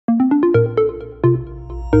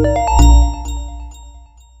Hey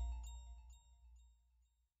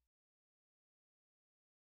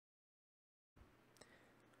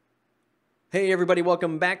everybody,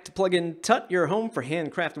 welcome back to Plugin Tut, your home for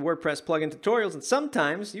handcrafted WordPress plugin tutorials. And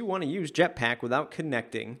sometimes you want to use Jetpack without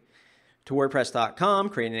connecting to WordPress.com,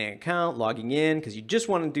 creating an account, logging in, because you just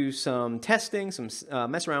want to do some testing,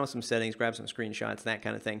 mess around with some settings, grab some screenshots, that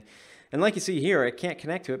kind of thing. And like you see here, I can't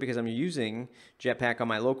connect to it because I'm using Jetpack on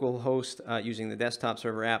my local host, using the desktop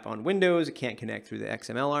server app on Windows. It can't connect through the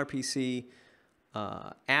XML RPC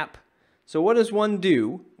app. So what does one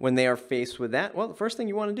do when they are faced with that? Well, the first thing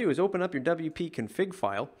you want to do is open up your WP config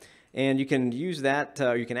file, and you can use that,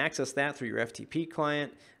 you can access that through your FTP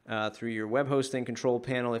client, through your web hosting control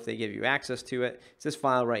panel if they give you access to it. It's this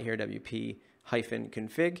file right here,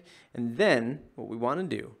 WP-config. And then what we want to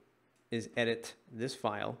do is edit this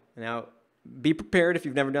file. Now, be prepared if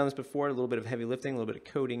you've never done this before, a little bit of heavy lifting, a little bit of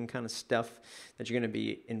coding kind of stuff that you're going to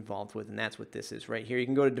be involved with, and that's what this is right here. You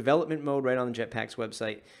can go to development mode right on the Jetpack's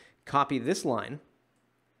website. Copy this line,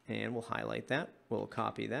 and we'll highlight that. We'll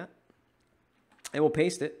copy that, and we'll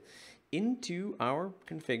paste it into our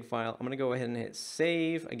config file. I'm going to go ahead and hit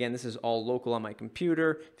save. Again, this is all local on my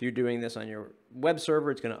computer. If you're doing this on your web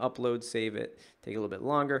server, it's going to upload, save it, take a little bit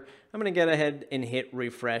longer. I'm going to get ahead and hit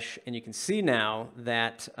refresh, and you can see now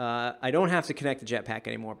that I don't have to connect to Jetpack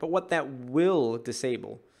anymore. But what that will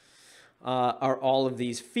disable are all of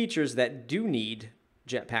these features that do need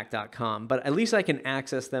Jetpack.com, but at least I can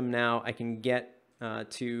access them now. I can get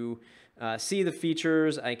to see the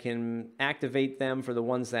features. I can activate them for the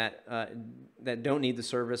ones that that don't need the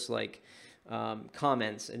service, like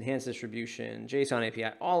comments, enhanced distribution, JSON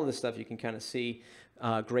API, all of this stuff you can kind of see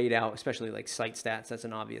grayed out, especially like site stats. That's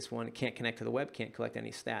an obvious one. It can't connect to the web, can't collect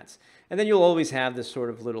any stats. And then you'll always have this sort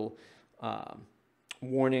of little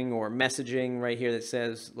warning or messaging right here that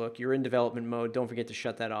says, look, you're in development mode. Don't forget to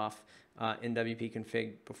shut that off in WP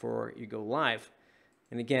config before you go live.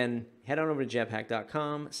 And again, head on over to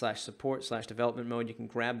jetpack.com/support/development mode. You can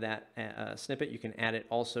grab that snippet. You can add it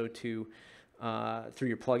also to through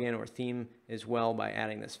your plugin or theme as well by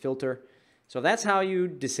adding this filter. So that's how you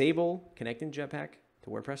disable connecting Jetpack to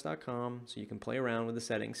WordPress.com, so you can play around with the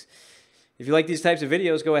settings. If you like these types of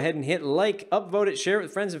videos, go ahead and hit like, upvote it, share it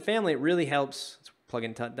with friends and family. It really helps. It's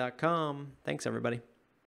plugintut.com. Thanks, everybody.